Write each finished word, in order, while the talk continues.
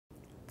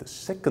the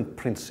second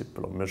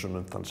principle of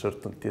measurement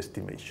uncertainty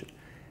estimation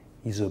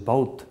is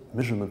about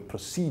measurement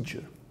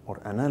procedure or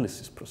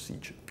analysis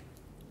procedure.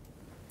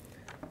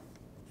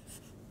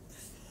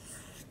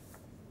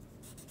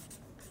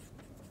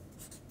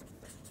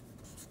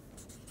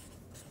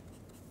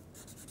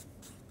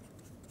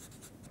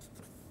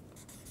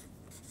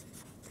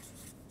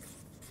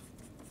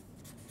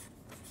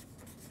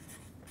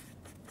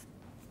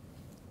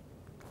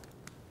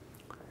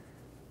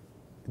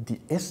 The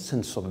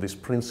essence of this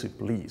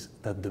principle is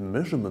that the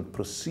measurement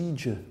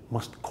procedure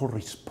must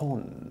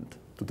correspond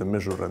to the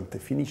measurement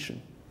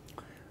definition.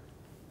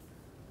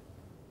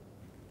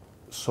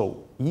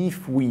 So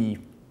if we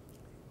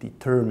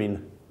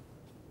determine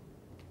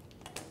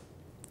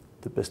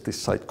the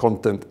pesticide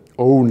content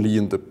only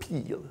in the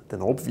peel,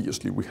 then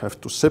obviously we have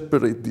to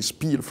separate this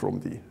peel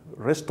from the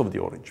rest of the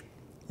orange.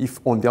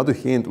 If, on the other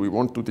hand, we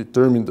want to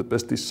determine the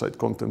pesticide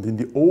content in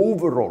the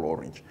overall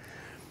orange,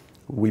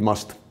 we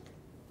must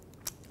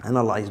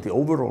analyze the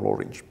overall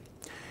orange.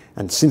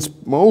 And since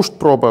most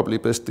probably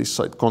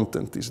pesticide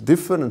content is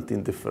different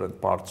in different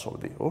parts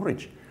of the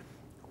orange,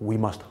 we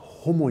must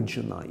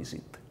homogenize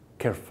it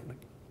carefully.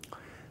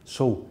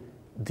 So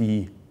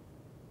the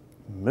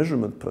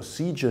measurement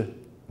procedure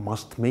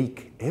must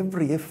make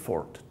every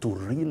effort to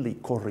really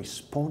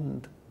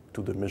correspond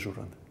to the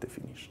measurement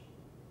definition.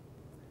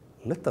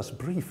 Let us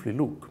briefly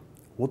look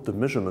what the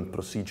measurement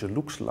procedure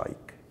looks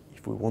like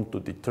if we want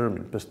to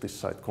determine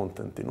pesticide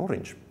content in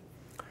orange.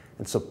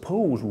 And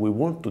suppose we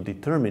want to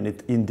determine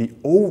it in the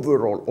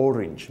overall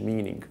orange,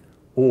 meaning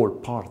all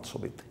parts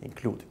of it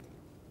included.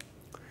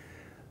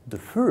 The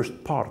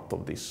first part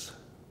of this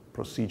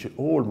procedure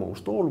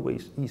almost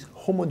always is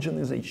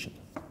homogenization.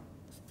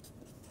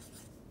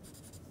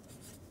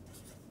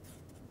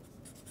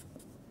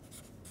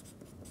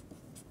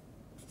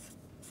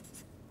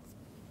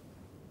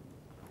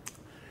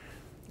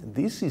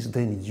 This is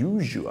then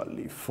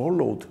usually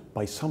followed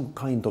by some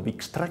kind of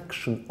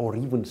extraction or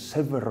even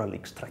several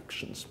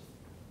extractions.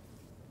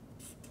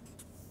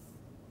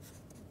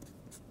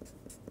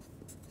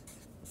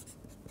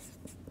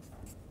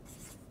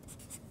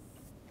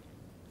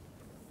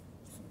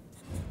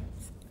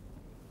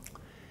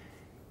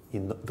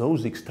 In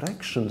those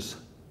extractions,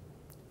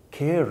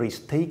 care is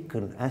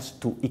taken as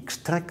to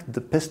extract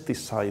the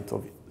pesticide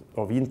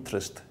of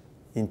interest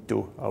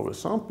into our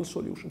sample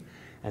solution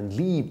and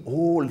leave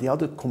all the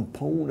other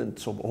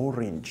components of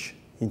orange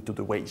into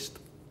the waste.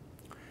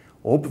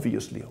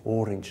 Obviously,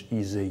 orange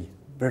is a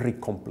very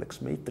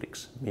complex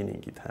matrix,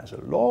 meaning it has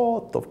a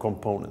lot of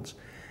components,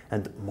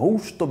 and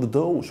most of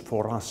those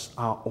for us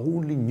are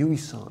only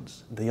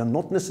nuisance. They are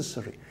not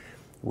necessary.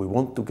 We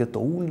want to get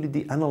only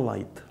the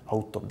analyte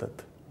out of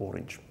that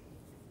orange.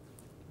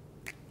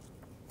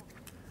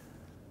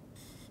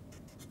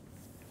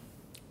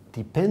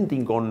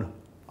 Depending on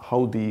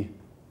how the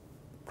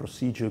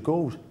procedure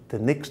goes, the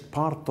next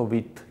part of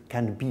it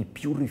can be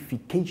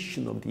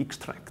purification of the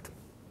extract.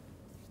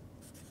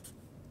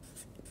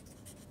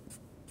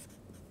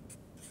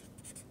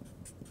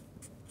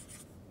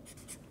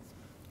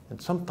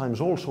 And sometimes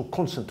also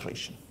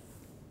concentration.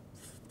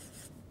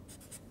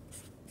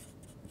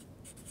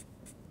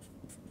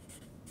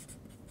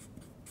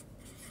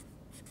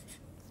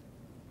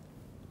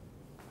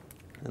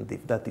 And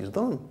if that is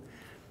done,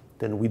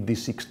 then with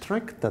this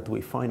extract that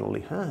we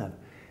finally have,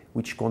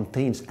 which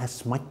contains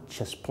as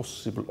much as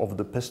possible of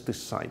the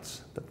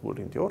pesticides that were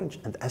in the orange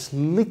and as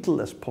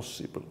little as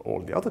possible all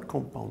the other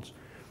compounds,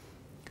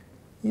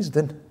 is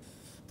then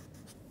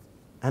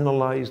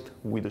analyzed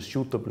with a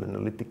suitable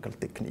analytical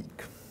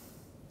technique.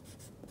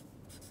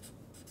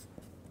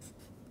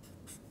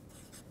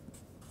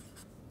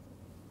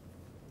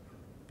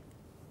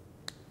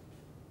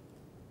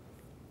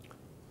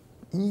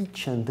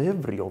 Each and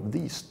every of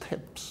these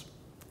steps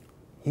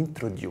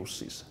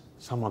introduces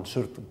some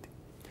uncertainty.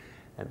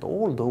 And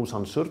all those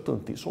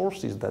uncertainty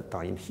sources that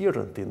are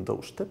inherent in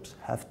those steps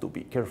have to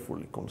be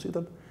carefully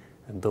considered,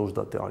 and those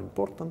that are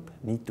important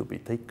need to be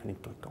taken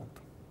into account.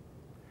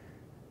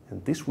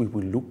 And this we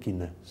will look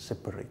in a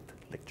separate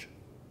lecture.